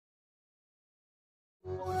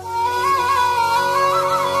Good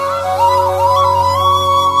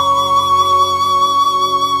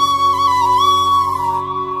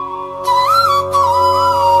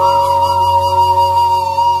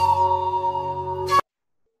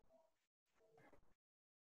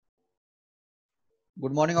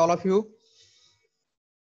morning, all of you.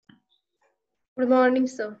 Good morning,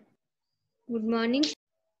 sir. Good morning.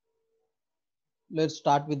 Let's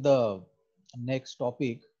start with the next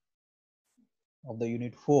topic of the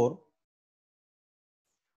unit 4.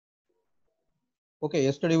 Okay,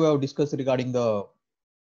 yesterday we have discussed regarding the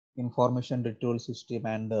information retrieval system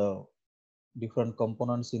and different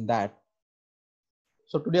components in that.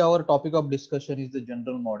 So today our topic of discussion is the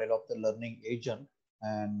general model of the learning agent,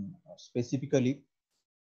 and specifically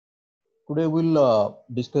today we'll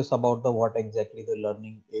discuss about the what exactly the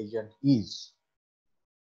learning agent is.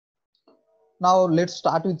 Now let's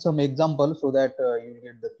start with some examples so that you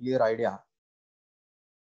get the clear idea.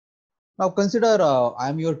 Now consider I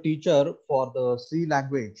am your teacher for the C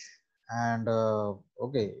language, and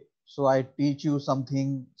okay, so I teach you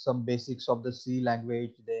something, some basics of the C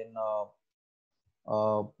language, then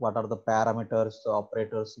what are the parameters, the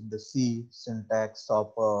operators in the C, syntax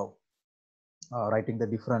of writing the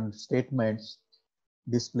different statements,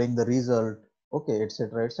 displaying the result, okay,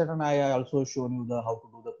 etc., etc. And I also shown you the how to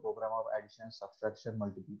do the program of addition, subtraction,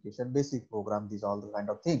 multiplication, basic program, these all the kind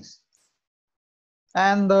of things.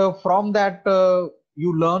 And from that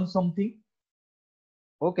you learn something.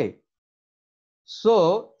 Okay,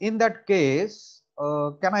 so in that case,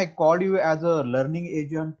 can I call you as a learning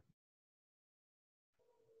agent?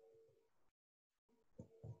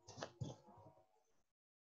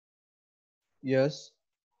 Yes.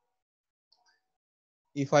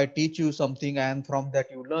 If I teach you something and from that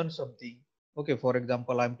you learn something, okay, for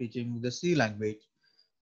example, I'm teaching you the C language.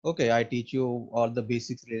 Okay, I teach you all the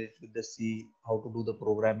basics related with the C, how to do the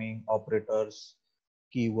programming, operators,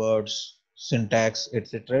 keywords, syntax,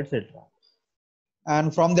 etc., etc.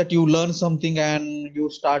 And from that you learn something and you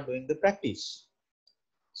start doing the practice.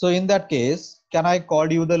 So in that case, can I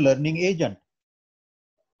call you the learning agent?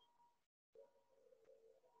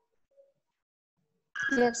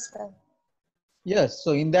 Yes, sir. Yes.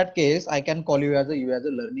 So in that case, I can call you as a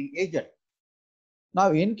learning agent.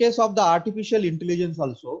 Now, in case of the artificial intelligence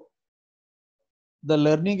also, the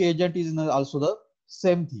learning agent is also the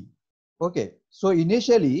same thing. Okay. So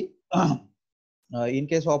initially, in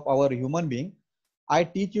case of our human being, I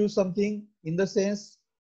teach you something in the sense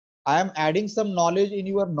I am adding some knowledge in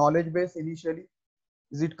your knowledge base initially.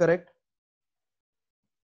 Is it correct?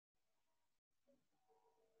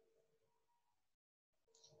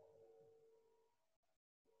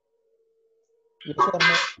 Yes or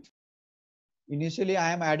no? Initially,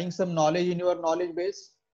 I am adding some knowledge in your knowledge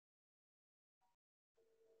base.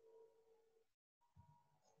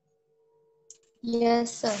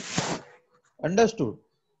 Yes, sir. Understood.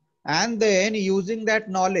 And then using that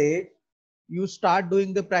knowledge, you start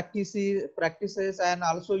doing the practices, and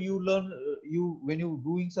also you learn when you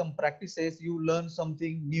doing some practices, you learn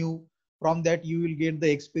something new. From that you will get the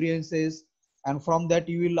experiences, and from that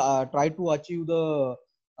you will try to achieve the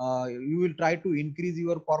you will try to increase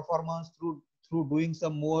your performance through doing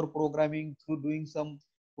some more programming, through doing some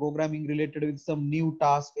programming related with some new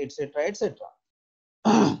task, etc., etc.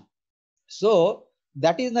 So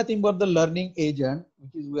that is nothing but the learning agent,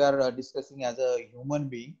 which is we are discussing as a human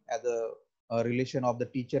being, as a relation of the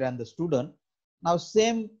teacher and the student. Now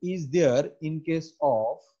same is there in case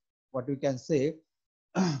of what we can say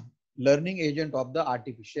learning agent of the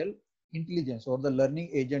artificial intelligence, or the learning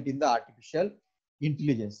agent in the artificial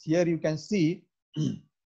intelligence. Here you can see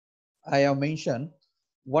I have mentioned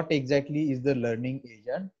what exactly is the learning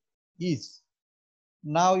agent is.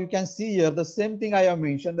 Now you can see here the same thing I have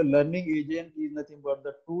mentioned. The learning agent is nothing but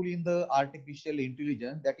the tool in the artificial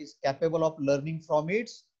intelligence that is capable of learning from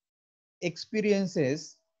its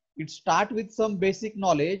experiences. It starts with some basic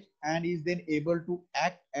knowledge and is then able to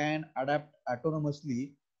act and adapt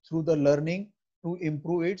autonomously through the learning to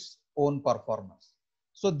improve its own performance.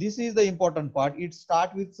 So this is the important part. It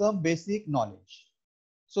starts with some basic knowledge.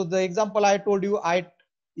 So the example I told you,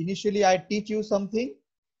 initially I teach you something,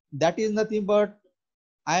 that is nothing but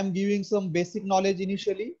I am giving some basic knowledge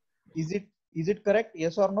initially. Is it correct?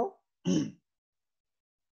 Yes or no?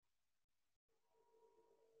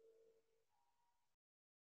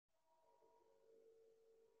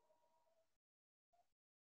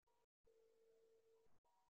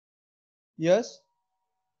 Yes.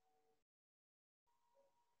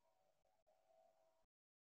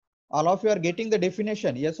 All of you are getting the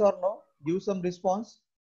definition. Yes or no? Give some response.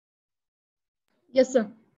 Yes, sir.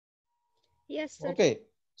 Yes, sir. Okay.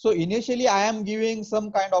 So initially I am giving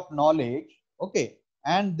some kind of knowledge, okay,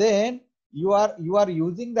 and then you are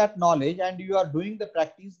using that knowledge and you are doing the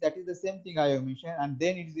practice. That is the same thing I have mentioned, and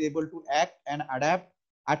then it is able to act and adapt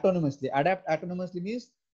autonomously. Adapt autonomously means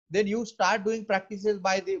then you start doing practices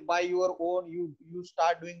by your own. You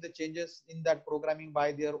start doing the changes in that programming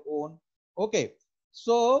by their own. Okay,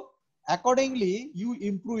 so accordingly you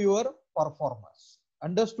improve your performance.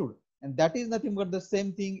 Understood? And that is nothing but the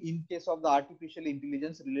same thing in case of the artificial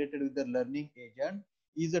intelligence related with the learning agent.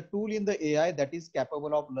 Is a tool in the AI that is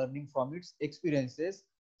capable of learning from its experiences.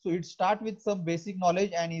 So it starts with some basic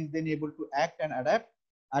knowledge and is then able to act and adapt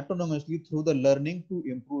autonomously through the learning to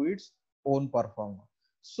improve its own performance.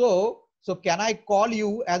 So can I call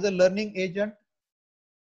you as a learning agent?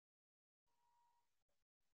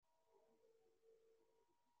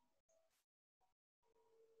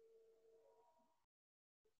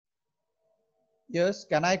 Yes,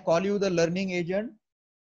 can I call you the learning agent?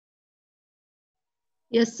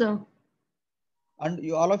 Yes, sir.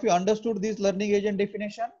 And all of you understood this learning agent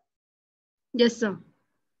definition? Yes, sir.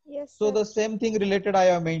 Yes, So sir. the same thing related I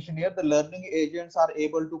have mentioned here. The learning agents are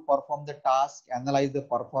able to perform the task, analyze the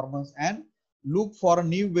performance, and look for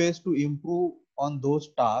new ways to improve on those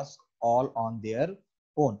tasks all on their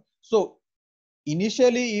own. So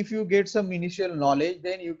initially, if you get some initial knowledge,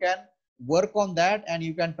 then you can work on that and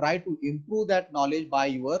you can try to improve that knowledge by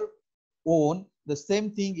your own. The same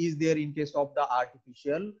thing is there in case of the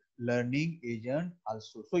artificial learning agent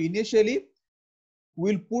also. So initially,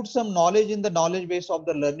 we'll put some knowledge in the knowledge base of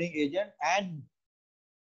the learning agent, and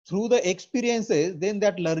through the experiences, then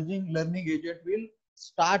that learning agent will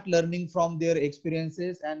start learning from their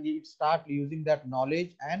experiences and it start using that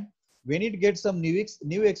knowledge. And when it gets some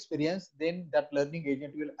new experience, then that learning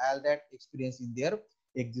agent will add that experience in their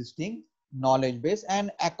existing knowledge base, and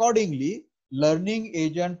accordingly learning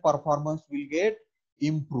agent performance will get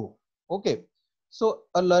improved. Okay, so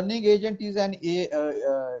a learning agent is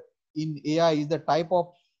in AI is the type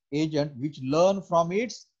of agent which learn from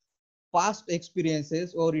its past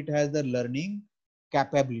experiences or it has the learning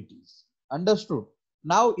capabilities. Understood?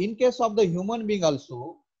 Now in case of the human being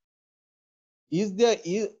also, is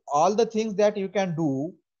all the things that you can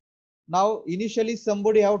do. Now initially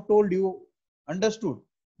somebody have told you, understood,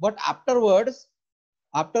 but afterwards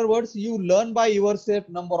you learn by yourself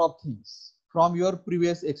number of things from your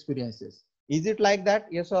previous experiences. Is it like that?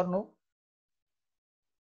 Yes or no?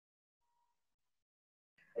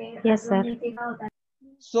 Yes, sir.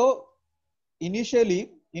 So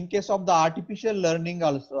initially in case of the artificial learning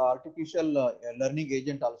also, artificial learning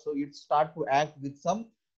agent also, it start to act with some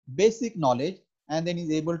basic knowledge and then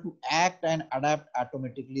is able to act and adapt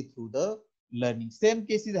automatically through the learning. Same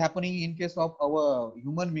case is happening in case of our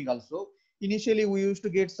human being also. Initially we used to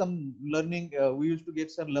get some learning, we used to get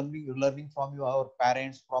some learning from our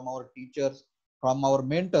parents, from our teachers, from our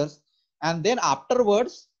mentors, and then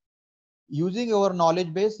afterwards using our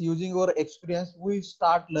knowledge base, using our experience, we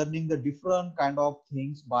start learning the different kind of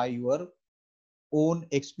things by your own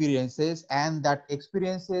experiences, and that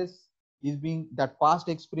experiences is being, that past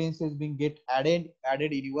experiences being get added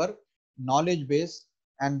in your knowledge base,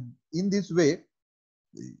 and in this way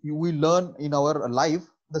you will learn in our life.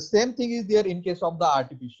 The same thing is there in case of the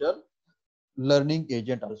artificial learning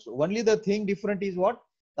agent also. Only the thing different is what?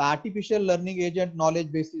 The artificial learning agent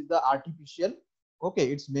knowledge base is the artificial. Okay,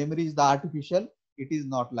 its memory is the artificial. It is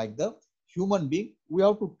not like the human being. We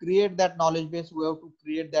have to create that knowledge base. We have to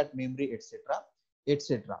create that memory, etc.,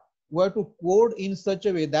 etc. We have to code in such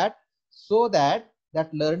a way that so that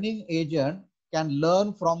that learning agent can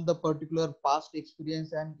learn from the particular past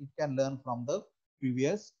experience and it can learn from the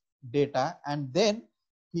previous data, and then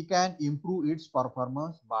he can improve its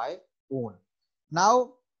performance by own.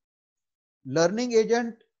 Now learning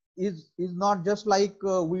agent is not just like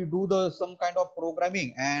we do the some kind of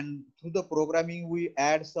programming, and through the programming we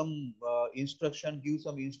add some instruction, give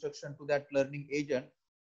some instruction to that learning agent,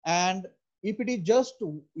 and if it is just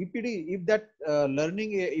if that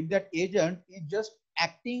if that agent is just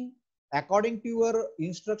acting according to your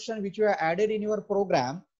instruction which you have added in your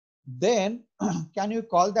program, then can you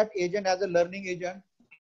call that agent as a learning agent?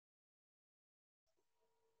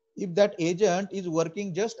 If that agent is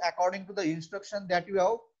working just according to the instruction that you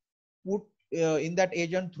have put in that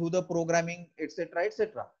agent through the programming, etc.,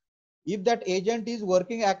 etc. If that agent is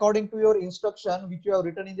working according to your instruction which you have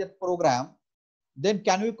written in that program, then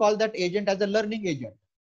can we call that agent as a learning agent?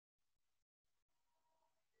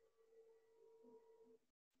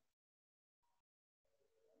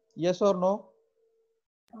 Yes or no?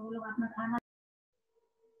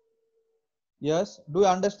 Yes. Do you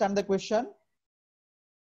understand the question?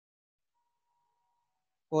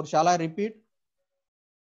 Or shall I repeat?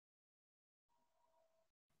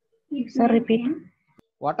 Sir, repeat.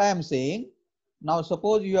 What I am saying, now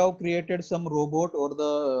suppose you have created some robot or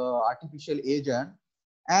the artificial agent,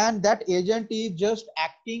 and that agent is just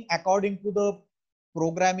acting according to the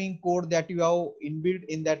programming code that you have inbuilt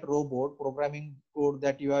in that robot, programming code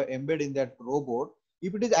that you have embedded in that robot.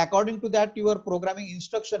 If it is according to that your programming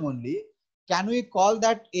instruction only, can we call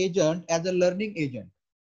that agent as a learning agent?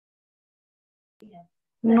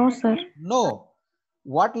 No, sir. No.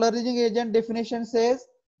 What learning agent definition says,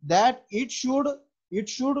 that it should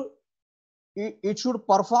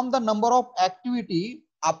perform the number of activity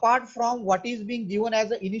apart from what is being given as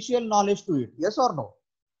the initial knowledge to it. Yes or no?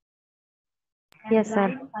 Yes,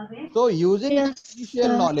 sir. So using Yes, that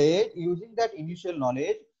initial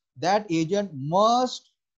knowledge, that agent must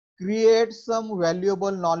create some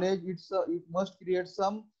valuable knowledge. It must create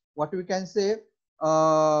some, what we can say,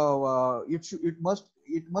 it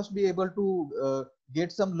must be able to get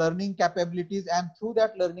some learning capabilities, and through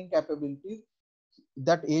that learning capabilities,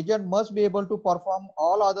 that agent must be able to perform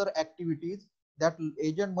all other activities. That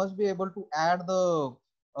agent must be able to add the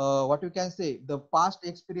what you can say, the past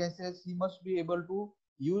experiences. He must be able to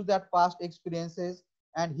use that past experiences,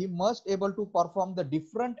 and he must able to perform the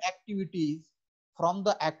different activities from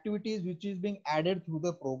the activities which is being added through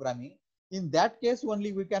the programming. In that case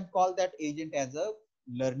only we can call that agent as a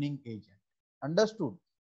learning agent. Understood?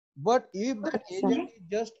 But if that Yes, sir. agent is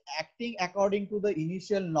just acting according to the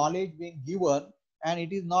initial knowledge being given, and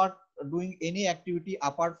it is not doing any activity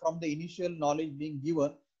apart from the initial knowledge being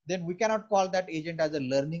given, then we cannot call that agent as a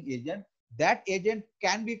learning agent. That agent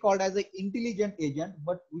can be called as an intelligent agent,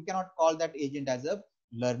 but we cannot call that agent as a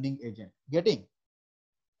learning agent. Getting?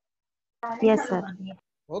 Yes, sir.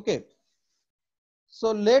 Okay.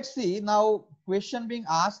 So let's see now, question being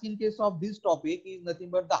asked in case of this topic is nothing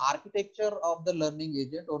but the architecture of the learning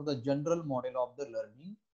agent or the general model of the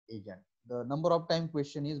learning agent. The number of time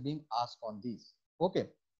question is being asked on this. Okay.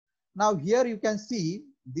 Now here you can see,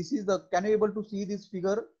 this is the, can you able to see this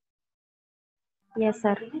figure? Yes,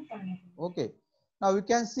 sir. Okay. Now you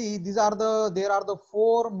can see there are the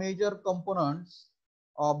four major components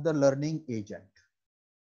of the learning agent.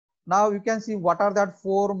 Now you can see what are that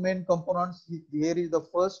four main components. Here is the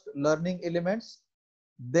first, learning elements,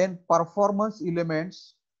 then performance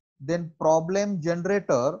elements, then problem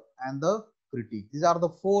generator, and the critique. These are the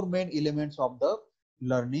four main elements of the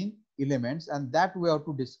learning elements, and that we have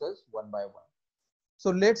to discuss one by one.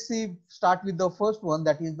 So let's see, start with the first one,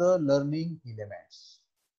 that is the learning elements.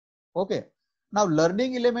 Okay. Now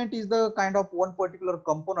learning element is the kind of one particular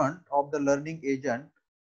component of the learning agent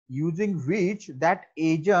using which that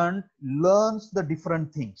agent learns the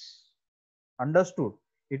different things. Understood?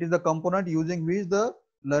 It is the component using which the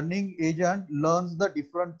learning agent learns the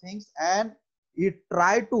different things, and it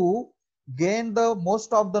try to gain the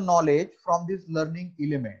most of the knowledge from these learning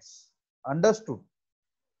elements. Understood?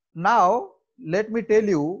 Now let me tell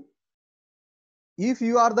you, if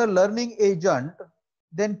you are the learning agent,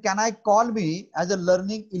 then can I call me as a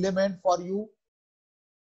learning element for you?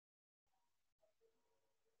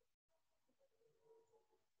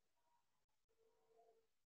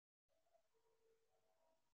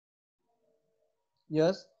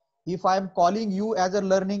 Yes. If I am calling you as a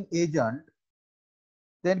learning agent,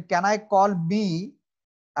 then can I call me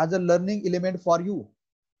as a learning element for you?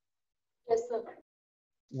 yes, sir.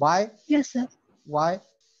 Why? Yes, sir. Why?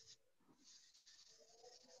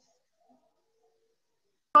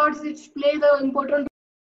 Because it plays the important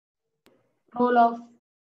role of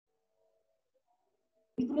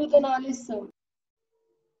improve the knowledge, sir.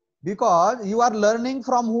 Because you are learning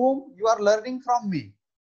from whom? You are learning from me.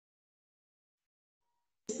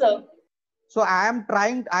 Yes, sir. So I am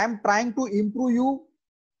trying to improve you.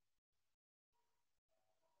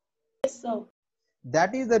 Yes, sir.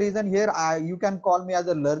 That is the reason here you can call me as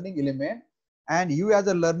a learning element and you as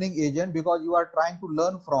a learning agent, because you are trying to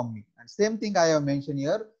learn from me. And same thing I have mentioned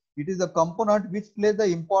here. It is a component which plays the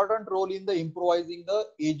important role in the improvising the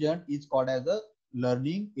agent is called as a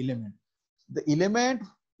learning element. The element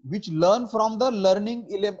which learn from the learning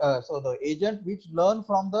element, so the agent which learn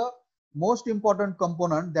from the most important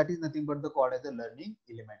component, that is nothing but the called as a learning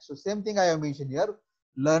element. So same thing I have mentioned here.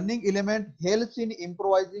 Learning element helps in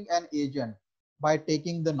improvising an agent by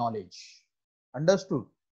taking the knowledge. Understood?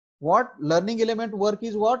 What learning element work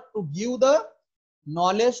is what? To give the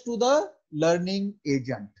knowledge to the learning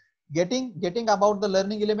agent. Getting about the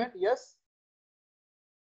learning element? Yes.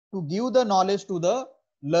 To give the knowledge to the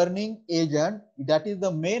learning agent, that is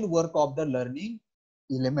the main work of the learning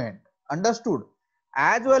element. Understood?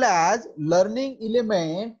 As well as learning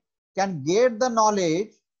element can get the knowledge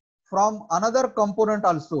from another component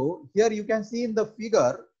also. Here you can see in the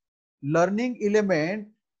figure, learning element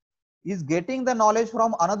is getting the knowledge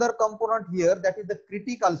from another component here, that is the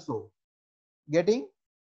critic also. Getting?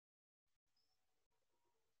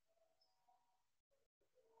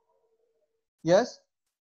 Yes?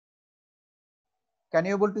 Can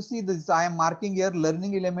you able to see this? I am marking here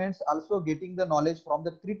learning elements also getting the knowledge from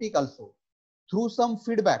the critic also through some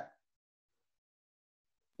feedback.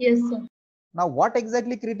 Yes, sir. Now, what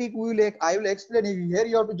exactly critic I will explain you. Here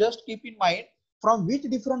you have to just keep in mind from which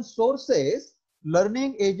different sources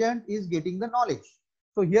learning agent is getting the knowledge.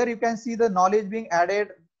 So here you can see the knowledge being added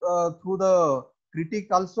through the critic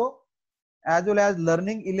also, as well as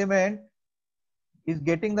learning element is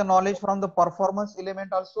getting the knowledge from the performance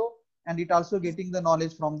element also, and it also getting the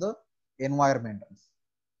knowledge from the environment.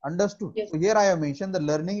 Understood? Yes. So here I have mentioned the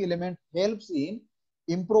learning element helps in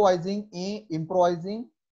improvising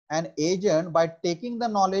an agent by taking the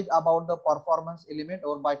knowledge about the performance element,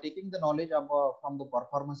 or by taking the knowledge from the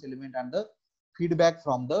performance element and the feedback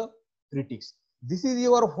from the critics. This is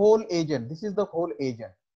your whole agent. This is the whole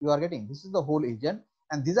agent. You are getting? This is the whole agent,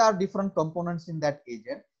 and these are different components in that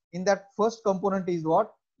agent. In that first component is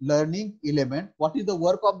what? Learning element. What is the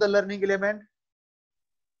work of the learning element?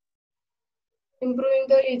 Improving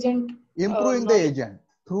the agent. Improving the agent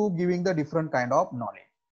through giving the different kind of knowledge.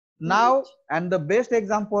 Now, and the best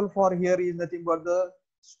example for here is nothing but the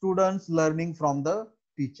students learning from the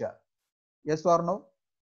teacher. Yes or no?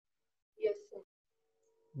 Yes, sir.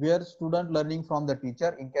 Where student learning from the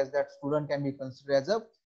teacher, in case that student can be considered as a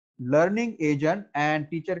learning agent and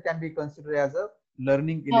teacher can be considered as a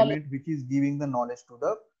learning element which is giving the knowledge to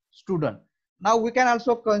the student. Now we can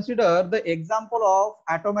also consider the example of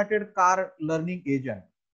automated car learning agent.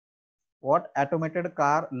 What? Automated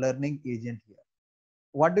car learning agent here.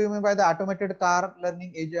 What do you mean by the automated car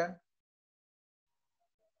learning agent?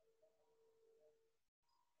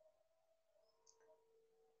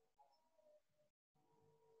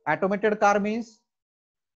 Automated car means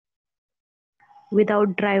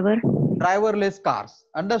Without driver. Driverless cars.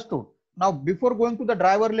 Understood? Now, before going to the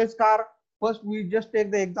driverless car, first we just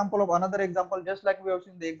take the example of another example, just like we have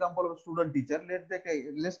seen the example of student teacher.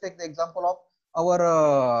 Let's take the example of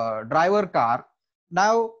our driver car.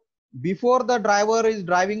 Now, before the driver is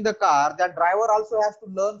driving the car, that driver also has to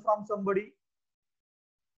learn from somebody.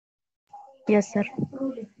 Yes, sir.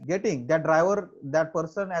 Getting that driver, that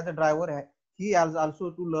person as a driver, he has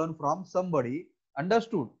also to learn from somebody.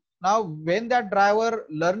 Understood? Now, when that driver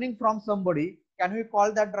learning from somebody, can we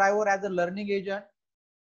call that driver as a learning agent?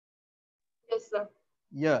 Yes, sir.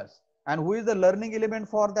 Yes. And who is the learning element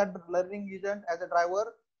for that learning agent as a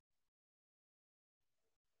driver?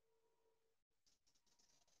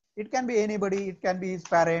 It can be anybody. It can be his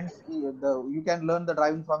parents. You can learn the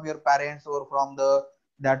driving from your parents or from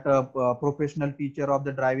that professional teacher of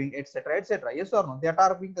the driving, etc., etc. Yes or no? That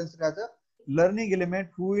are being considered as a learning element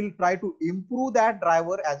who will try to improve that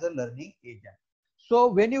driver as a learning agent. So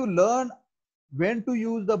when you learn when to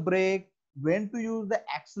use the brake, when to use the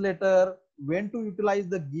accelerator, when to utilize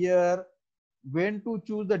the gear, when to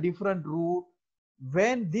choose the different route,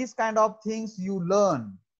 when these kind of things you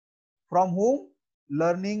learn from whom?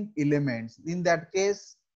 Learning elements. In that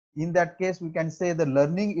case we can say the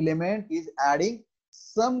learning element is adding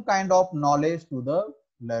some kind of knowledge to the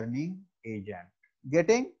learning agent.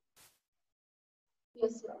 Getting?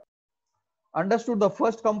 Yes, sir. Understood the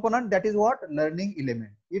first component, that is what? Learning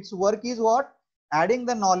element. Its work is what? Adding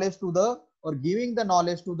the knowledge to the, or giving the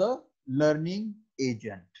knowledge to the learning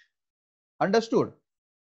agent. Understood?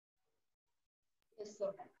 Yes,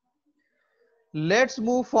 sir. Let's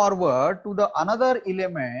move forward to the another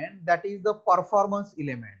element, that is the performance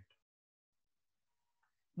element.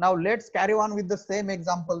 Now let's carry on with the same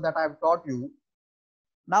example that I have taught you.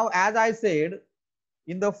 Now, as I said,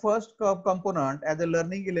 in the first component as a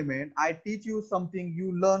learning element, I teach you something,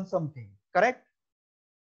 you learn something, correct?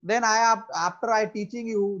 Then after I teaching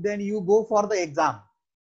you, then you go for the exam.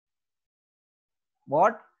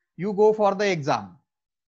 What? You go for the exam.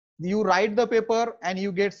 You write the paper and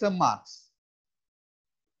you get some marks.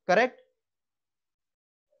 Correct?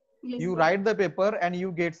 Yes, You sir. write the paper and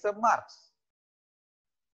you get some marks.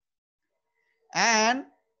 And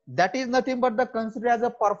that is nothing but the considered as a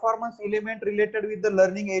performance element related with the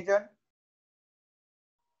learning agent.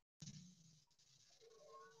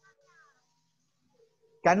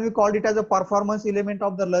 Can we call it as a performance element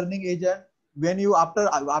of the learning agent? When you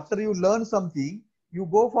after you learn something, you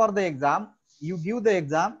go for the exam, you give the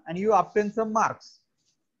exam and you obtain some marks.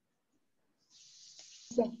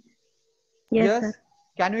 Sir. Yes, sir.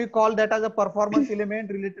 Can we call that as a performance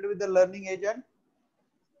element related with the learning agent?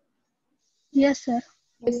 Yes, sir.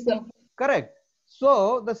 Yes, sir. Correct.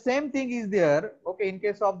 So the same thing is there, okay, in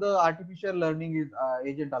case of the artificial learning is,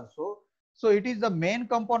 agent also. So it is the main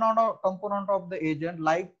component of the agent,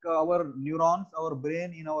 like our neurons, our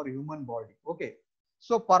brain in our human body. Okay.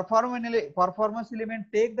 So performance element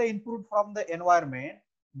take the input from the environment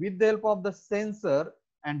with the help of the sensor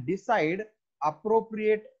and decide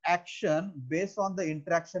appropriate action based on the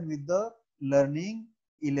interaction with the learning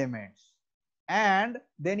elements, and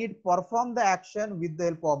then it perform the action with the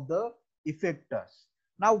help of the effectors.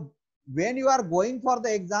 Now, when you are going for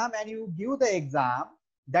the exam and you give the exam,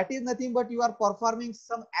 that is nothing but you are performing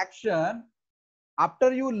some action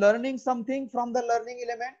after you learning something from the learning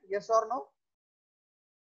element. Yes or no?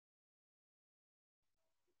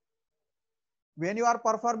 When you are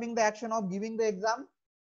performing the action of giving the exam,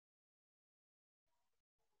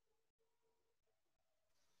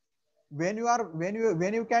 when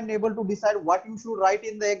you can able to decide what you should write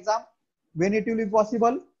in the exam, when it will be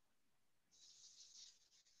possible.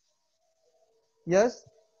 Yes,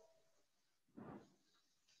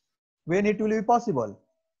 when it will be possible.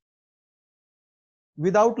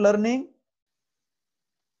 Without learning,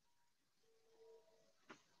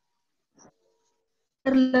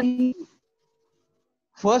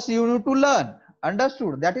 first you need to learn.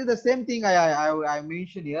 Understood? That is the same thing I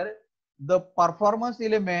mentioned here. The performance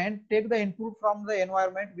element take the input from the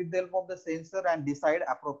environment with the help of the sensor and decide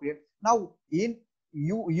appropriate. Now, in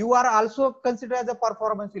you are also considered as a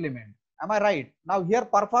performance element. Am I right? Now here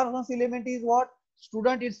performance element is what?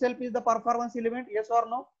 Student itself is the performance element. Yes or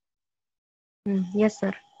no? Yes,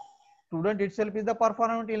 sir. Student itself is the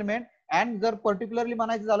performance element, and जर particularly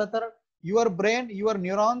म्हणायचं झालं तर your brain, your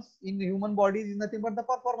neurons in the human body is nothing but the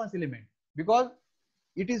performance element, because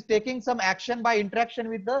it is taking some action by interaction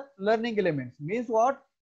with the learning elements. Means what?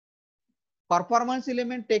 Performance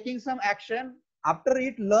element taking some action after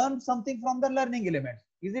it learned something from the learning elements.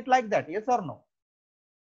 Is it like that? Yes or no?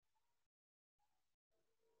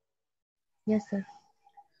 Yes, sir.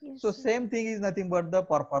 So same thing is nothing but the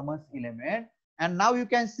performance element. And now you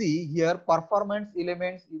can see here performance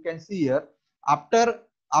elements. You can see here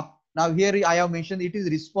now here I have mentioned it is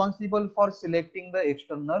responsible for selecting the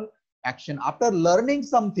external action. After learning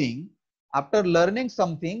something,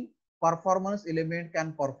 performance element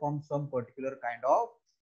can perform some particular kind of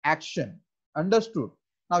action. Understood?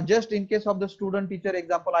 Now just in case of the student teacher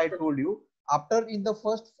example I told you, after in the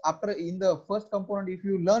first component, if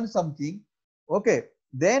you learn something, okay,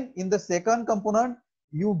 then in the second component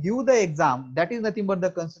you give the exam. That is nothing but the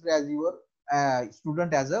consider as your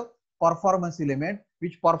student as a performance element,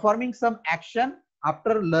 which performing some action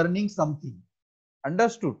after learning something.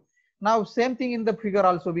 Understood? Now same thing in the figure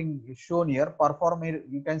also being shown here. Perform,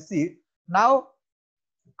 you can see now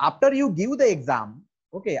after you give the exam.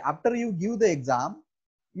 Okay, after you give the exam,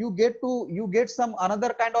 you get some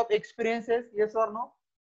another kind of experiences. Yes or no?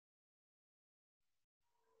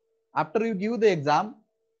 After you give the exam,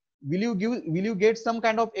 will you get some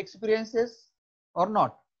kind of experiences or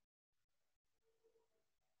not?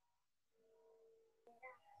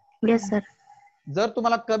 Yes, sir. जर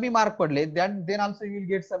तुम्हाला कमी mark पडले, then also you will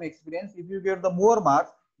get some experience. If you get the more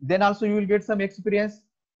marks, then also you will get some experience.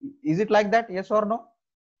 Is it like that? Yes or no?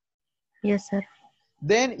 Yes, sir.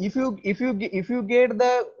 Then if you get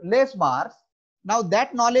the less marks, now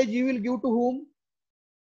that knowledge you will give to whom?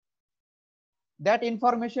 That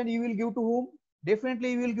information you will give to whom?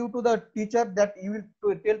 Definitely you will give to the teacher. That you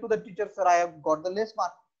will tell to the teacher, sir, I have got the less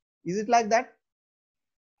mark. Is it like that?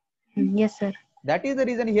 Yes, sir. That is the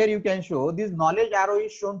reason here you can show this knowledge arrow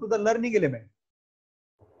is shown to the learning element.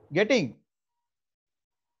 Getting?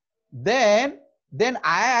 Then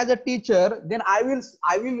I as a teacher, then I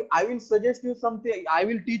will suggest you something. I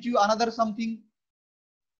will teach you another something.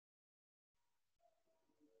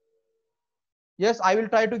 Yes, I will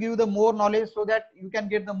try to give you the more knowledge so that you can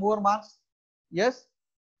get the more marks. Yes.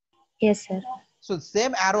 Yes, sir. So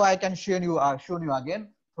same arrow I can show you again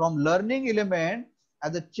from learning element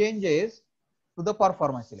as it changes to the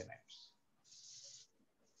performance elements.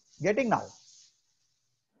 Getting now?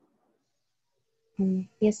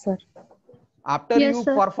 Yes, sir. After Yes, you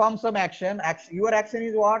sir. perform some action, your action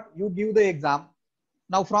is what? You give the exam.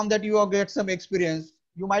 Now from that you will get some experience.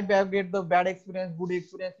 You might have get the bad experience, good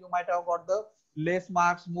experience. You might have got the less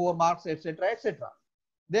marks, more marks, etc., etc.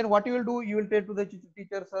 Then what you will do? You will tell to the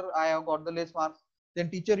teacher, sir, I have got the less marks. Then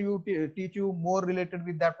teacher you teach you more related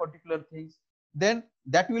with that particular things. Then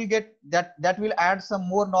that will get that will add some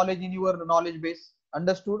more knowledge in your knowledge base.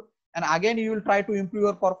 Understood? And again you will try to improve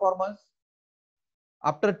your performance.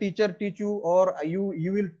 After teacher teach you, or you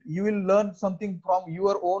will learn something from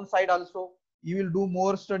your own side also. You will do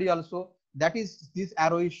more study also. That is, this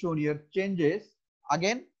arrow is shown here, changes.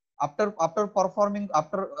 Again after performance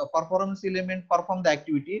element perform the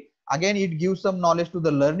activity, again it gives some knowledge to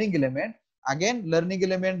the learning element. Again learning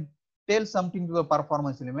element tells something to the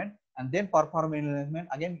performance element, and then performance element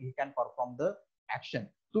again he can perform the action.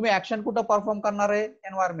 तुम्ही action कुठं perform करणार आहे?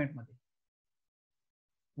 Environment मध्ये.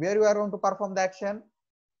 Where you are going to perform the action?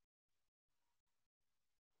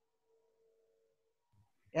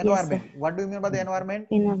 Environment. Yes, What do you mean by the environment?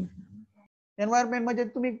 environment. म्हणजे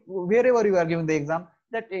तुम्ही wherever you are giving the exam,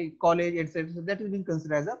 that a college etc., that is being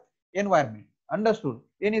considered as a environment. Understood?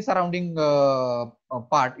 Any surrounding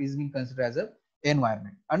part is being considered as a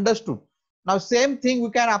environment. Understood? Now same thing we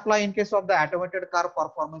can apply in case of the automated car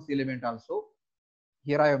performance element also.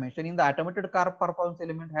 Here I have mentioned in the automated car performance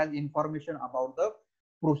element has information about the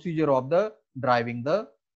procedure of the driving the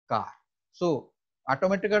car. So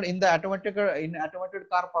automated car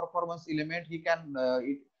performance element, he can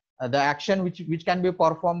the action which can be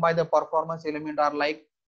performed by the performance element are like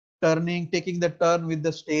turning, taking the turn with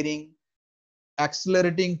the steering,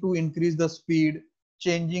 accelerating to increase the speed,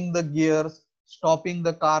 changing the gears, stopping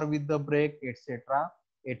the car with the brake, etc.,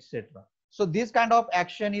 etc. So this kind of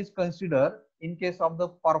action is considered in case of the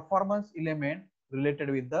performance element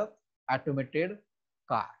related with the automated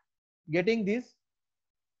car. Getting this?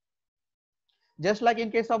 Just like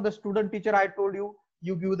in case of the student teacher, I told you,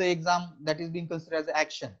 you give the exam, that is being considered as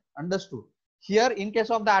action. Understood? Here in case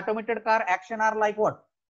of the automated car, action are like what?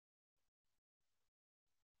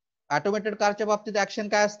 Automated कारच्या बाबतीत action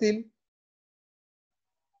काय असतील?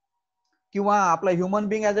 किंवा आपला human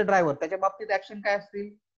being as a driver त्याच्या बाबतीत action काय असतील?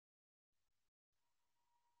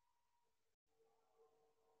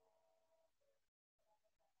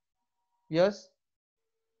 Yes,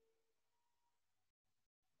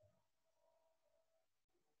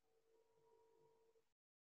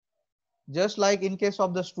 just like in case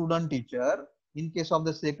of the student teacher, in case of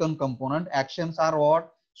the second component, actions are what?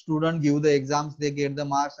 Student give the exams, they get the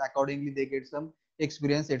marks, accordingly they get some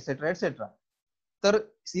experience, etc., etc. तर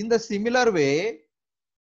in the similar way,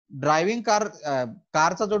 driving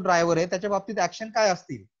कारचा जो driver आहे त्याच्या बाबतीत action काय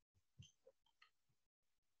असतील?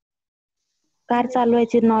 Car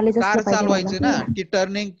चालवायची knowledge असलं कार पाहिजे चालवायची ना, मला. की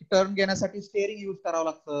टर्न घेण्यासाठी स्टेअरिंग यूज करावं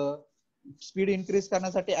लागतं, स्पीड इन्क्रीज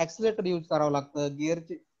करण्यासाठी ऍक्सिलेटर यूज करावं लागतं, gear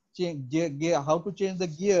how to change the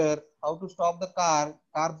gear, how to stop the car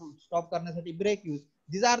stop करण्यासाठी break use.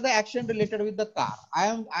 These are the action related with the car. I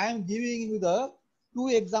am giving you the two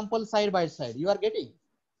examples side by side. You are getting?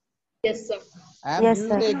 Yes, sir. I am Yes,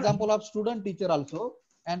 giving sir. the example of student teacher also,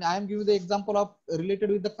 and I am giving the example of related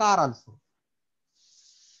with the car also.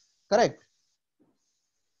 Correct?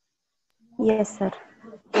 Yes, sir.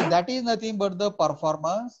 So that is nothing but the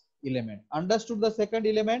performance element. Understood the second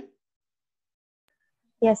element?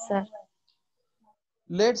 Yes, sir.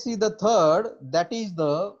 Let's see the third, that is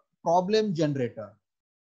the problem generator.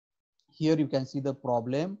 Here you can see the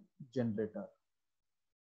problem generator.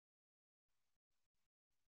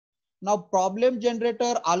 Now problem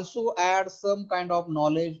generator also adds some kind of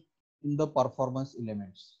knowledge in the performance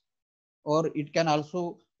elements, or it can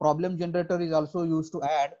also, problem generator is also used to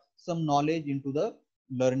add some knowledge into the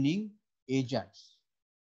learning agents.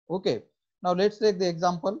 Okay, now let's take the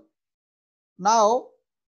example. Now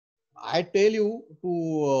I tell you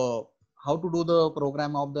to how to do the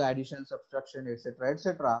program of the addition, subtraction, etc.,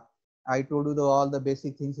 etc. I told you all the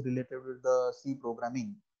basic things related with the C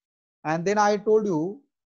programming, and then I told you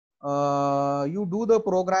you do the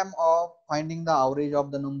program of finding the average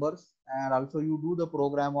of the numbers, and also you do the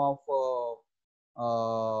program of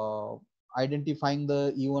identifying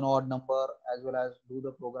the even odd number, as well as do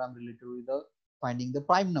the program related with the finding the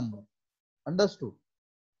prime number. Understood?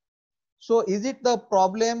 So is it the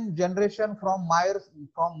problem generation from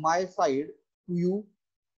my side to you?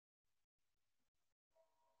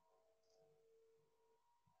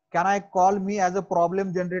 Can I call me as a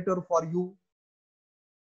problem generator for you?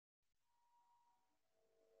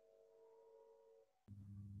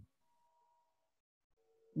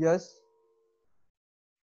 Yes.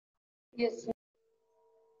 Yes, sir.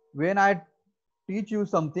 When I teach you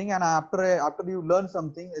something, and after you learn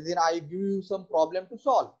something, then I give you some problem to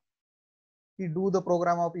solve. You do the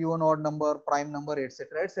program of even odd number, prime number,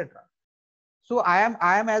 etc., etc. So I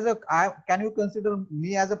am as a, can you consider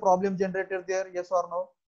me as a problem generator there? Yes or no?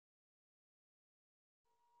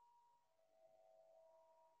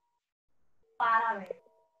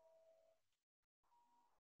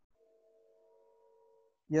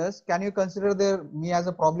 Yes, can you consider me as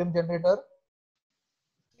a problem generator?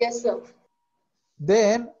 Yes, sir.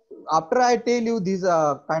 Then after I tell you this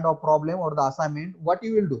kind of problem or the assignment, what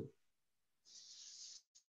you will do?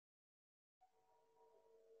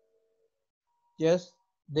 Yes,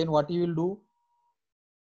 then what you will do?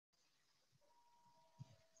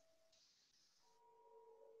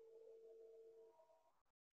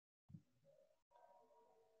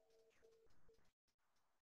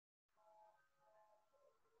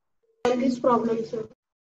 this problem, sir.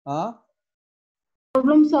 Huh?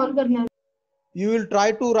 Problem solve करणार. You will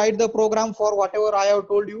try to write the program for whatever I have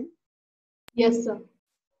told you. Yes, sir.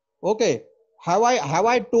 Okay. Have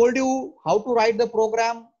I told you how to write the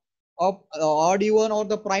program of odd even or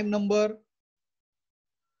the prime number?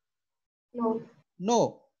 No.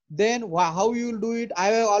 No. Then how you will do it? I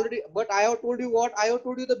have already, but I have told you what? I have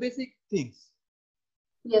told you the basic things.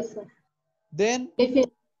 Yes, sir. Then If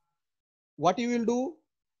it, what you will do?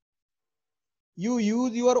 You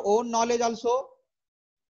use your own knowledge also.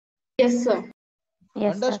 yes, sir.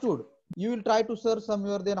 Yes, sir. Understood. You will try to search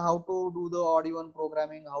somewhere then how to do the odd even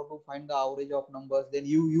programming, how to find the average of numbers. Then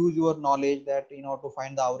you use your knowledge that in order to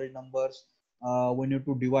find the average numbers, we need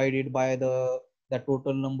to divide it by the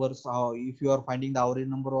total numbers. If you are finding the average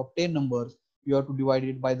number of 10 numbers, you have to divide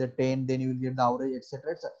it by the 10, then you will get the average,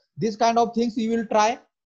 etc. etc. This kind of things you will try.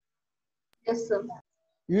 Yes, sir.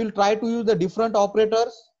 You will try to use the different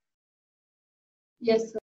operators.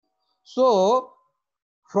 Yes, sir. So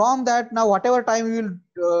from that, now whatever time you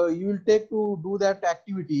will take to do that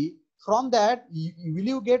activity, from that will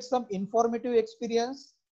you get some informative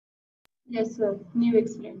experience? Yes, sir. New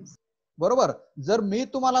experience. बरोबर. जर मी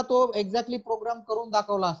तुम्हाला तो exactly programme करून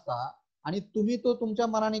दाखवला असता आणि तुम्ही तो तुमच्या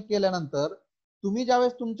मनाने केल्यानंतर तुम्ही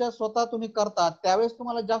ज्यावेळेस तुमच्या स्वतः तुम्ही करता त्यावेळेस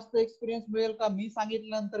तुम्हाला जास्त एक्सपिरियन्स मिळेल का मी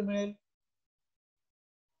सांगितल्यानंतर मिळेल?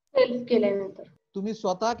 सेल्फ केल्यानंतर. तुम्ही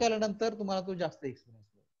स्वतः केल्यानंतर तुम्हाला तो जास्त एक्सपिरियन्स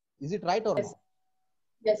मिळेल. Is it right or not?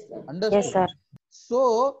 Yes, sir. Understood. Yes, sir. So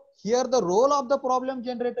here the role of the problem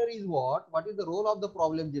generator is what? What is the role of the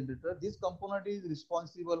problem generator? This component is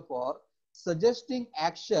responsible for suggesting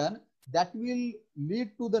action that will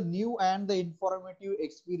lead to the new and the informative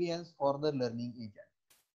experience for the learning agent.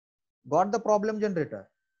 Got the problem generator?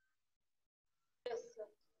 Yes, sir.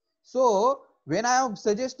 So when I am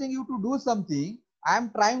suggesting you to do something, I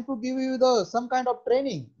am trying to give you the some kind of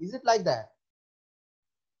training. Is it like that?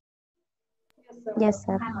 Yes, sir. Yes,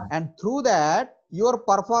 sir. And through that your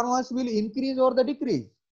performance will increase or the decrease?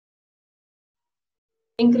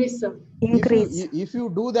 Increase, sir. Increase. If you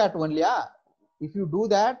do that only, yeah. If you do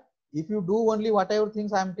that, if you do only whatever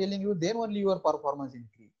things I am telling you, then only your performance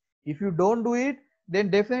increase. If you don't do it, then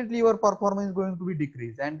definitely your performance is going to be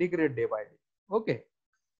decreased and degrade day by day. Okay.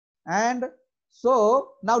 And so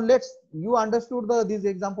now you understood this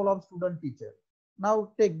example of student teacher.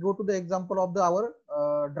 Now go to the example of our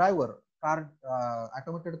driver,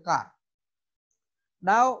 automated car.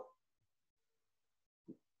 Now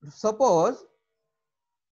suppose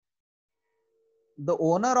the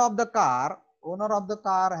owner of the car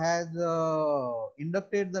has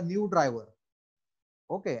inducted the new driver.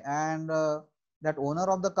 Okay, and that owner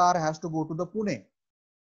of the car has to go to the Pune.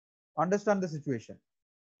 Understand the situation.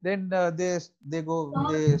 Then they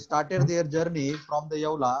started their journey from the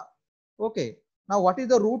Yaula. Okay, now what is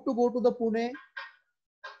the route to go to the Pune?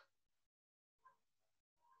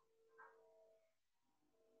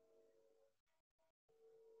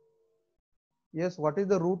 Yes, what is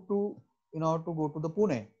the route to in order to go to the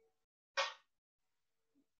Pune?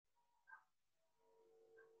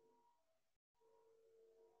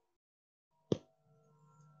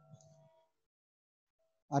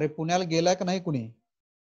 अरे पुण्याला गेलाय का नाही कुणी?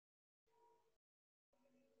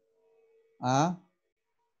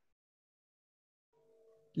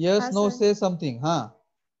 Yes, no, sir. say something.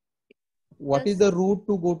 What is the route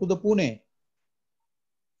to go to the Pune?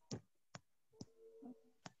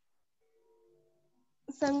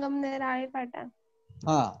 Sangamner Alephata.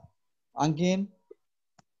 आणखीन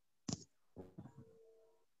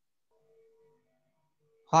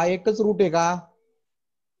हा एकच root आहे का?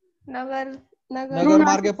 नगर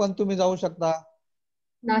मार्गे पण तुम्ही जाऊ शकता.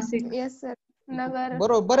 नाशिक. Yes sir. नगर.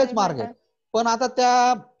 बरोबर, बरेच मार्ग आहेत. पण आता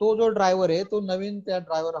तो जो ड्रायव्हर आहे तो नवीन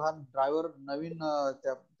नवीन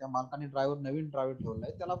त्या मालकाने नवीन ड्रायव्हर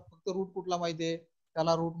ठेवलाय. त्याला फक्त रूट कुठला माहितीये?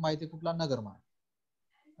 त्याला रूट माहिती कुठला? नगर मार्ग.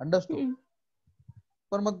 अंडरस्टूड.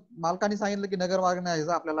 पण मग मालकाने सांगितलं की नगर मार्ग नाही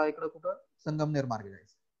जायचं, आपल्याला इकडे कुठं संगमनेर मार्ग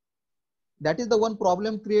जायचं. That is the one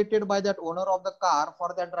problem created by that owner of the car for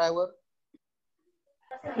that driver.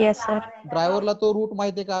 Yes, sir. ड्रायव्हरला तो रूट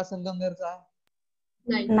माहितीये का संगमनेरचा?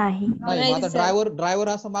 नाही. नाही. आता ड्रायव्हर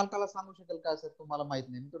असं मालकाला सांगू शकेल का सर तुम्हाला माहित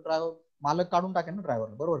नाही? तो मालक काढून टाकेल ना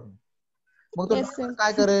ड्रायव्हर, बरोबर. मग तो ड्रायव्हर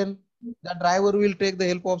काय करेल? That driver will take the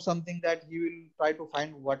help of something that he will try to find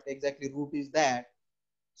what exactly route is that.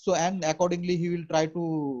 So and accordingly he will try to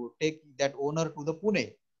take that owner to the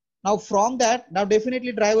Pune. Now from that, now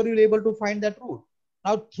definitely driver will be able to find that route.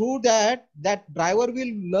 Now through that driver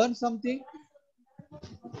will learn something.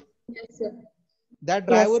 Yes, sir. That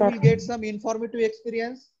driver Yes, sir. will get some informative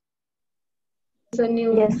experience. So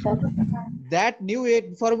new. Yes, sir. That new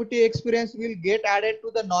informative experience will get added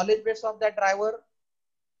to the knowledge base of that driver.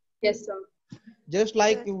 Yes, sir. Just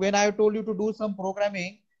like when I told you to do some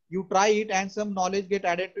programming, you try it and some knowledge get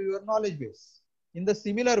added to your knowledge base. In the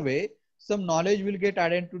similar way, some knowledge will get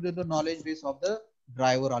added to the knowledge base of the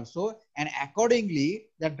driver also, and accordingly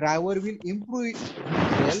the driver will improve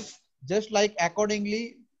himself. Just like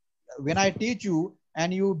accordingly, when I teach you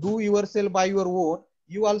and you do yourself by your own,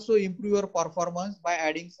 you also improve your performance by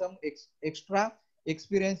adding some extra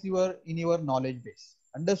experience in your knowledge base.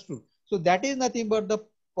 Understood? So that is nothing but the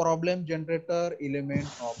problem generator element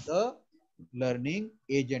of the learning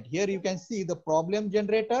agent. Here you can see the problem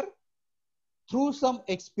generator through some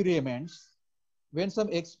experiments. When some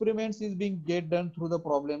experiments is being get done through the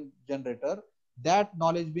problem generator, that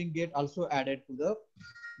knowledge being get also added to the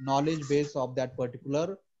knowledge base of that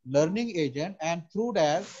particular learning agent, and through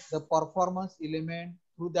that the performance element,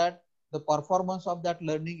 through that the performance of that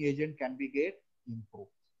learning agent can be get improved.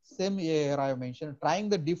 Same here I mentioned, trying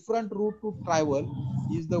the different route to travel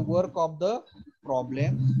is the work of the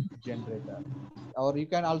problem generator. Or you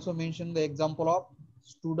can also mention the example of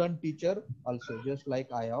student teacher also, just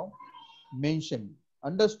like I have mentioned.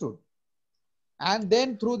 Understood? And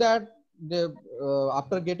then through that, the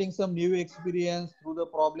after getting some new experience through the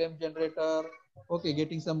problem generator, okay,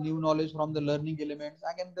 getting some new knowledge from the learning elements,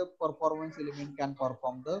 again the performance element can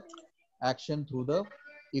perform the action through the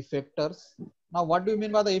effectors. Now what do you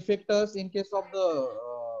mean by the effectors in case of the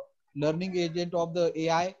learning agent of the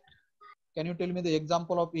AI? Can you tell me the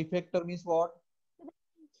example of effector means what?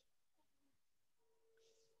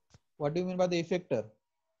 What do you mean by the effector?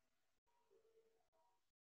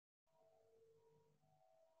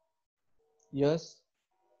 Yes.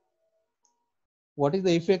 What is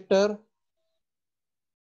the effector?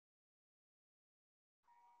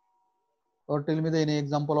 Or tell me the any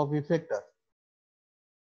example of effector.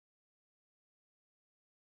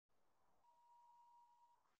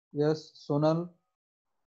 Yes, Sonal.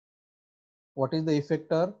 What is the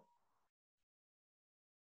effector?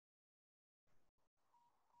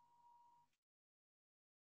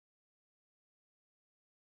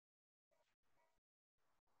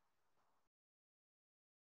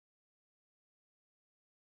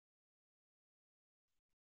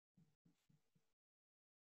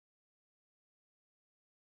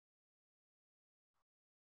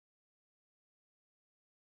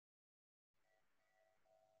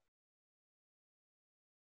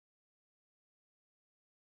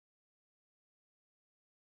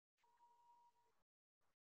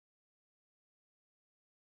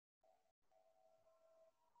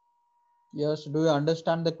 Yes, do you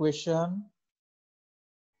understand the question?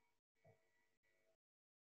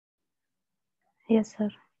 Yes, sir.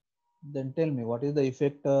 Then tell me, what is the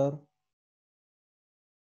effector?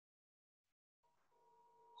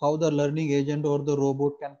 How the learning agent or the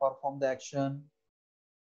robot can perform the action?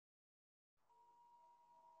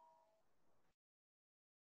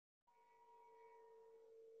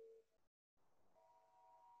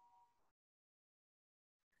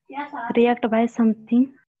 React by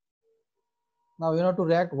something. Now you have to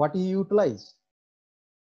react what you utilize.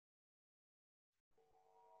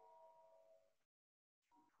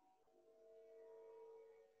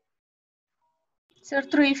 Sir,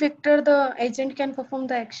 through effector, the agent can perform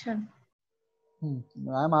the action.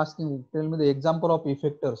 I'm asking, tell me the example of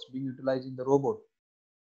effectors being utilized in the robot.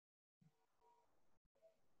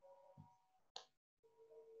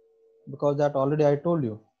 Because that already I told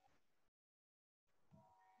you.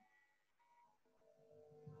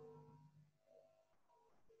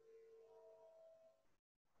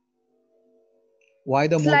 Why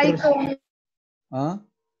the It's motors? like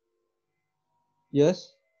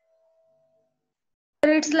Yes.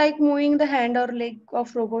 it's like moving the hand or leg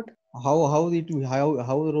of robot. How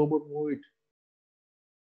the robot move it?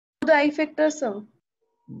 The effector, sir.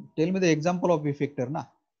 Tell me the example of effector, na?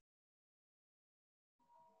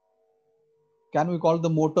 Can we call the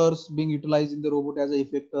motors being utilized in the robot as a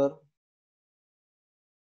effector?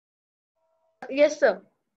 Yes, sir.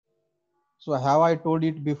 So have I told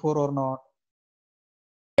it before or not?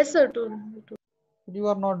 Yes, sir. You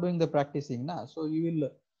are not doing the practicing, na? So you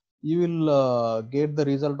will get the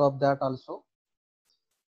result of that also.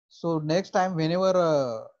 So next time,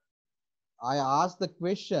 whenever I ask the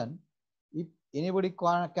question, if anybody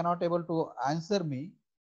cannot able to answer me,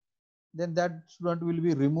 then that student will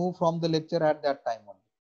be removed from the lecture at that time only.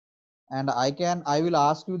 And I will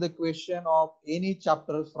ask you the question of any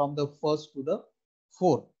chapters from the first to the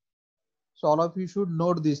fourth. So all of you should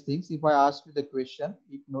note these things. If I ask you the question,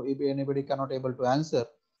 if anybody cannot able to answer,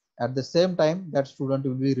 at the same time that student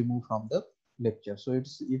will be removed from the lecture. So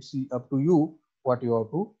it's up to you what you have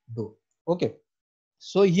to do. Okay.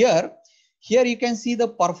 So here you can see the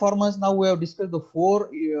performance. Now we have discussed the four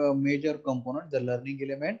major components: the learning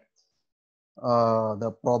element,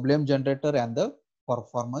 the problem generator, and the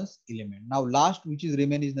performance element. Now last which is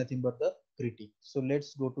remain is nothing but the critic. So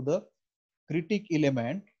let's go to the critic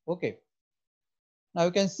element. Okay. Now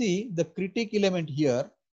you can see the critic element here.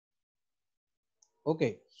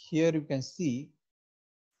 Okay, here you can see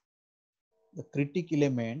the critic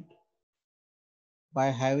element by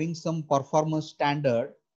having some performance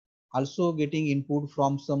standard, also getting input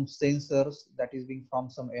from some sensors, that is being from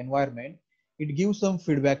some environment. It gives some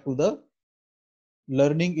feedback to the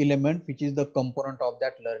learning element, which is the component of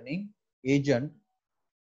that learning agent.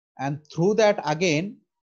 And through that again,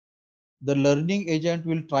 the learning agent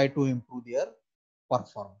will try to improve their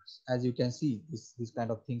performance. As you can see, this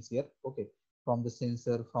kind of things here. Okay, from the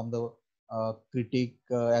sensor, from the critic,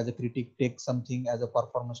 as a critic takes something as a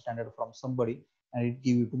performance standard from somebody, and it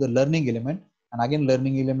give it to the learning element. And again,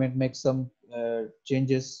 learning element makes some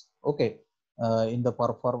changes. Okay, in the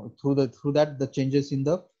through that the changes in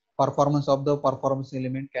the performance of the performance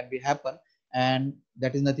element can be happen, and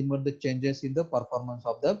that is nothing but the changes in the performance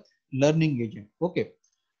of the learning agent. Okay,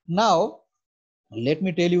 now let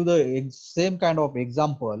me tell you the same kind of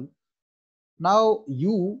example. Now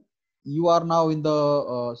you are now in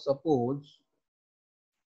the suppose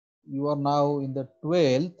you are now in the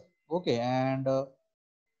 12th. Okay, and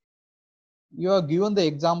you are given the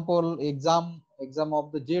exam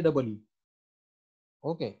of the JEE.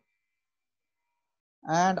 Okay,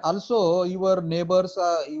 and also your neighbors,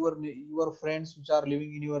 your friends which are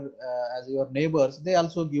living in your as your neighbors, they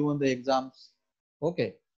also given the exams.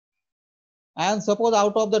 Okay, and suppose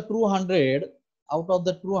out of the 200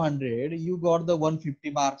 you got the 150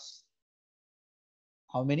 marks.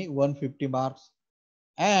 How many? 150 marks.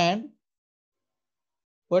 And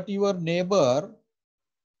but your neighbor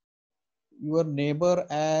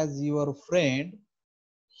as your friend,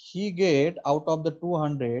 he get out of the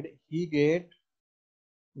 200 he get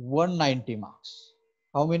 190 marks.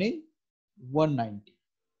 How many? 190.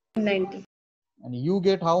 90. And you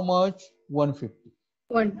get how much? 150.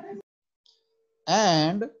 1.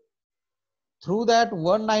 And through that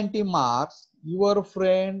 190 marks, your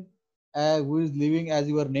friend who is living as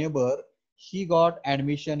your neighbor, he got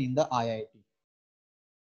admission in the IIT.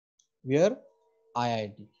 Where?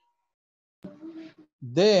 IIT.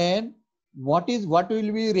 Then what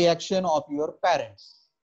will be reaction of your parents?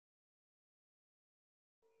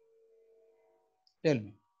 Tell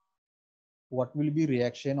me. What will be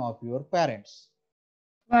reaction of your parents?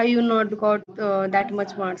 Why you not got that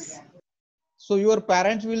much marks? So your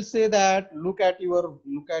parents will say that look at your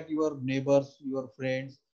neighbors, your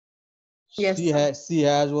friends. Yes, she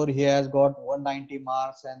has or he has got 190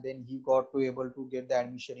 marks, and then he got to able to get the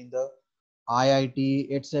admission in the IIT,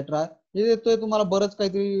 etc. They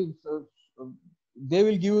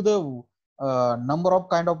will give you the number of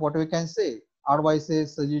kind of what we can say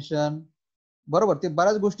advices, suggestion. बरोबर, ते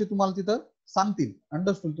बऱ्याच गोष्टी तुम्हाला तिथं सांगतील.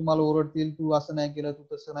 Understood, तुम्हाला ओरडतील, तू असं नाही केलं, तू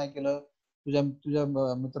तसं नाही केलं, तुझ्या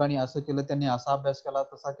मित्रांनी असं केलं, त्यांनी असा अभ्यास केला,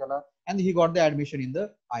 तसा केला, and he got the admission in the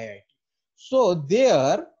IIT. So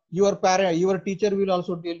there your teacher will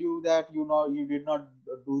also tell you that you did not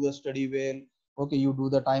do the study well. Okay, you do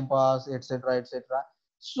the time pass, etc., etc.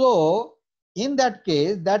 So in that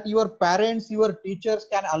case, that your parents, your teachers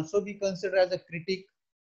can also be considered as a critic.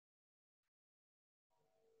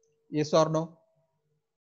 Yes or no?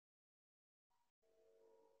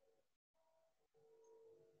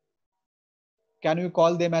 Can you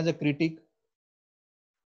call them as a critic?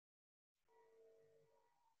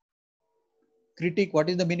 Critic, what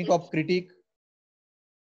is the meaning of critic?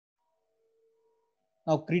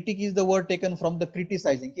 Now critic is the word taken from the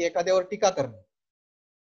criticizing, की एखाद्यावर टीका करणे,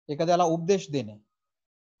 एखाद्याला उपदेश देणे.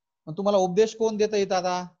 मग तुम्हाला उपदेश कोण देता येत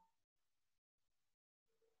आता?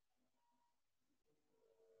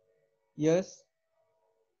 Yes.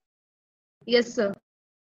 Yes, sir.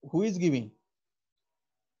 Who is giving?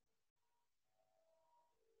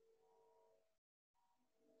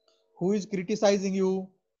 Who is criticizing you?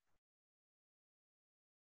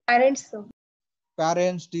 Parents, sir.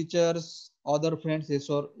 Parents, teachers, other friends,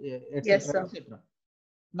 etc., Yes, sir. etc.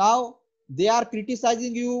 Now they are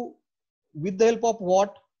criticizing you with the help of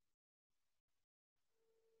what?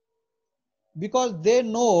 Because they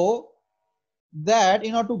know that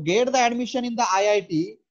in order to get the admission in the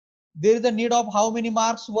IIT, there is a need of how many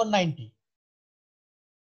marks? 190.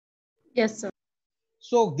 Yes, sir.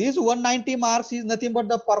 So this 190 marks is nothing but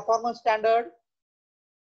the performance standard.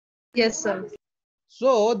 Yes, sir.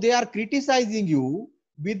 So they are criticizing you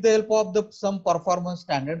with the help of some performance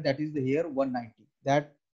standard, that is here 190,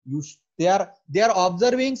 that you they are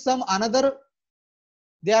observing some another,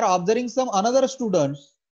 they are observing some another students,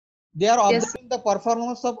 they are Yes. observing the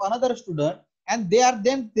performance of another student, and they are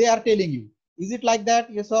telling you. Is it like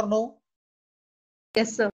that? Yes or no?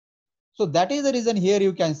 Yes, sir. So that is the reason here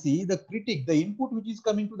you can see the critic, the input which is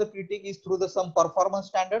coming to the critic is through the some performance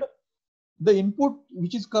standard. The input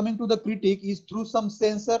which is coming to the critic is through some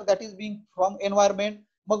sensor that is being from environment.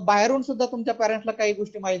 मग बाहेरून सुद्धा तुमच्या पॅरेंट्सला काही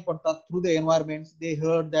गोष्टी माहित पडतात through the environment. They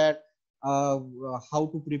heard that how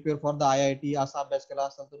to prepare for the IIT, असा अभ्यास केला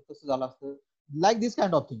असता तर कसं झालं असतं, like this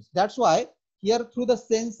kind of things. That's why here through the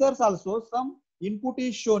sensors also some input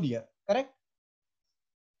is shown here, correct?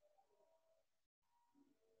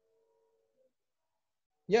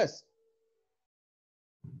 Yes.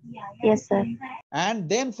 Yes, sir. And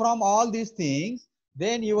then from all these things,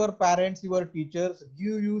 then your parents, your teachers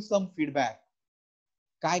give you some feedback.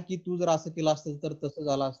 काय की तू जर असं केलं असतं तर तसं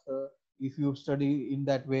झालं असतं. If you study in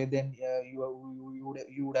that way, then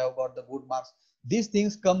you would have got the good marks. These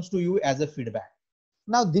things comes to you as a feedback.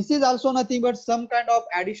 Now this is also nothing but some kind of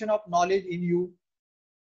addition of knowledge in you.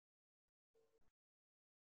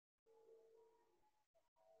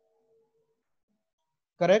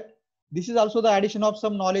 Correct? This is also the addition of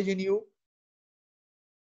some knowledge in you.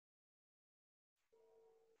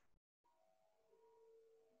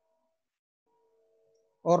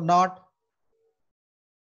 Or not?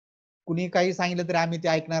 कुणी काही सांगितलं तरी आम्ही ते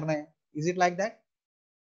ऐकणार नाही. Is it like that?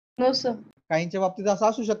 No, sir. काहींच्या बाबतीत असं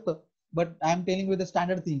असू शकतं. But I am telling you the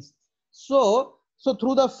standard things. So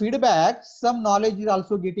through the feedback, some knowledge is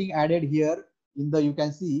also getting added here in the, you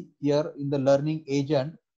can see here in the learning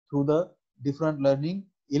agent through the different learning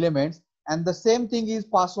elements. And the same thing is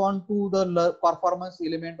passed on to the performance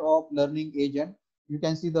element of learning agent. You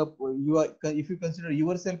can see if you consider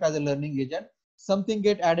yourself as a learning agent, something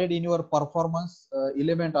get added in your performance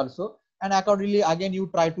element also, and accordingly again you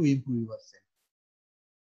try to improve yourself,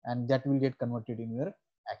 and that will get converted in your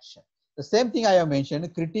action. The same thing I have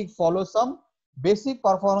mentioned, critic follows some basic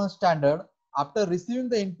performance standard after receiving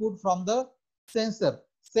the input from the sensor.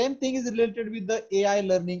 Same thing is related with the AI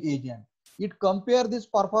learning agent. It compare this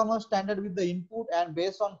performance standard with the input, and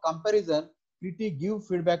based on comparison, critic give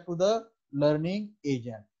feedback to the learning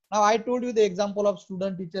agent. Now I told you the example of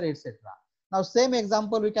student, teacher, etc. Now same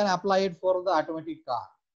example we can apply it for the automatic car.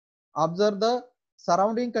 Observe the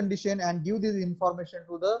surrounding condition and give this information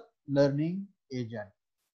to the learning agent.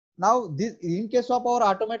 Now this, in case of our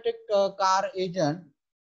automatic car agent,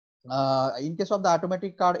 in case of the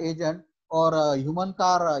automatic car agent or human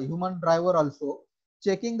driver also,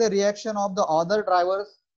 checking the reaction of the other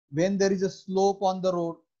drivers when there is a slope on the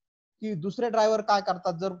road. की दुसरे driver काय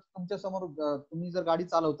करतात, जर तुमच्या समोर तुम्ही जर गाडी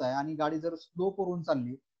चालवताय आणि गाडी जर स्लोप वरून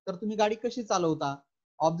चालली तर तुम्ही गाडी कशी चालवता.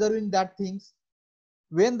 Observing that things.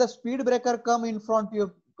 when the speed breaker come in front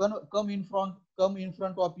of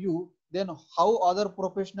you, then how other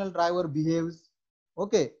professional driver behaves.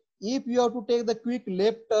 Okay, if you have to take the quick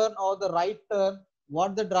left turn or the right turn,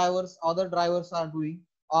 what the other drivers are doing.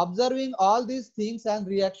 Observing all these things and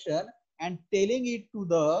reaction and telling it to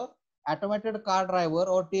the automated car driver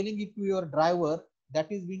or telling it to your driver,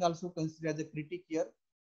 that is being also considered as a critic here.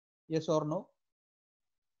 Yes or no?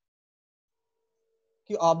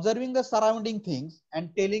 Observing the surrounding things and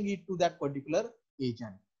telling it to that particular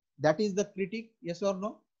agent, that is the critic. Yes or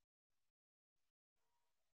no?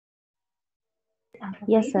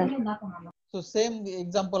 Yes, sir. So same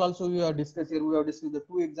example also we have discussed here. We have discussed the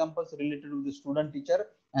two examples related with the student, teacher,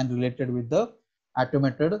 and related with the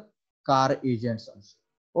automated car agents also.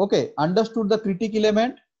 Okay, understood the critic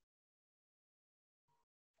element?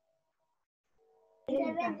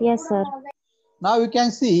 Yes, sir. Now you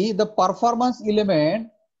can see the performance element.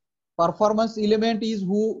 Performance element is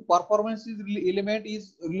element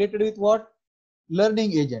is related with what?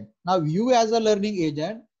 Learning agent. Now you as a learning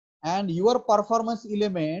agent and your performance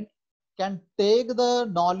element can take the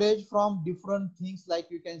knowledge from different things, like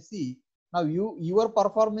you can see. Now your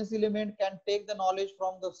performance element can take the knowledge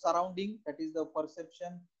from the surrounding, that is the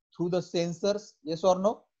perception through the sensors. Yes or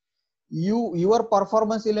no? Your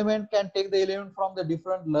performance element can take the element from the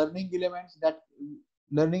different learning elements. That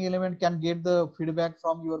learning element can get the feedback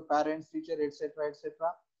from your parents, teacher, etc., etc.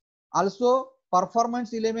 Also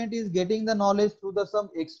performance element is getting the knowledge through the some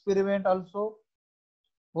experiment also.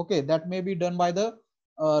 Okay, that may be done by the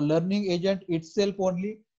learning agent itself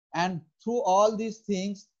only. And through all these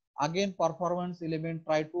things, again performance element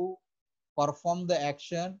try to perform the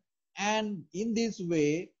action, and in this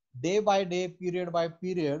way, day by day, period by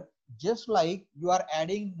period, just like you are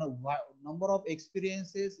adding number of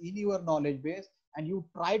experiences in your knowledge base and you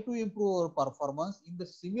try to improve your performance, in the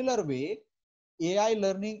similar way AI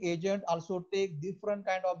learning agent also take different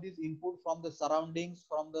kind of this input from the surroundings,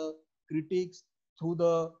 from the critics, through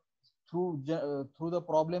the through the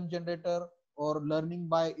problem generator, or learning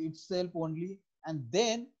by itself only, and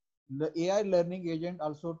then the AI learning agent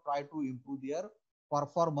also try to improve their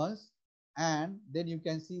performance, and then you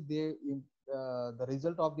can see the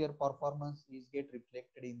result of their performance is get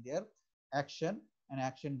reflected in their action, and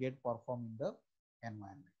action get performed in the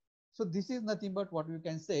environment. So this is nothing but what we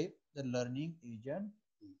can say the learning agent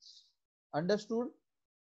is. Understood?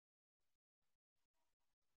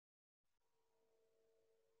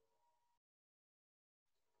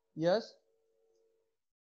 Yes.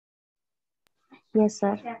 Yes,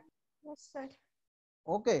 sir. Yes, sir.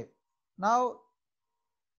 Okay. Now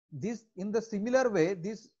this, in the similar way,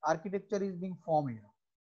 this architecture is being formed here.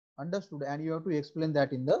 Understood? And you have to explain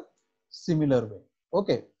that in the similar way.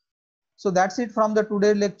 Okay. So that's it from the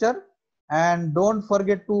today lecture. And don't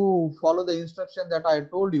forget to follow the instruction that I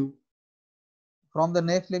told you. From the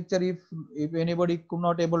next lecture, if anybody could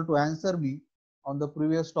not able to answer me on the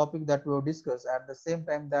previous topic that we have discussed, at the same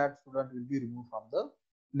time that student will be removed from the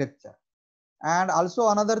lecture. And also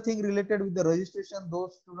another thing related with the registration,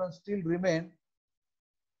 those students still remain,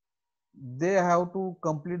 they have to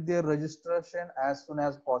complete their registration as soon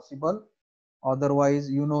as possible. Otherwise,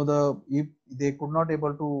 you know, if they could not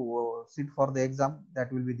able to sit for the exam,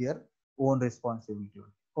 that will be their own responsibility.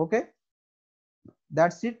 Okay,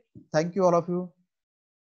 that's it. Thank you all of you.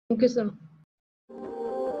 Thank you, sir.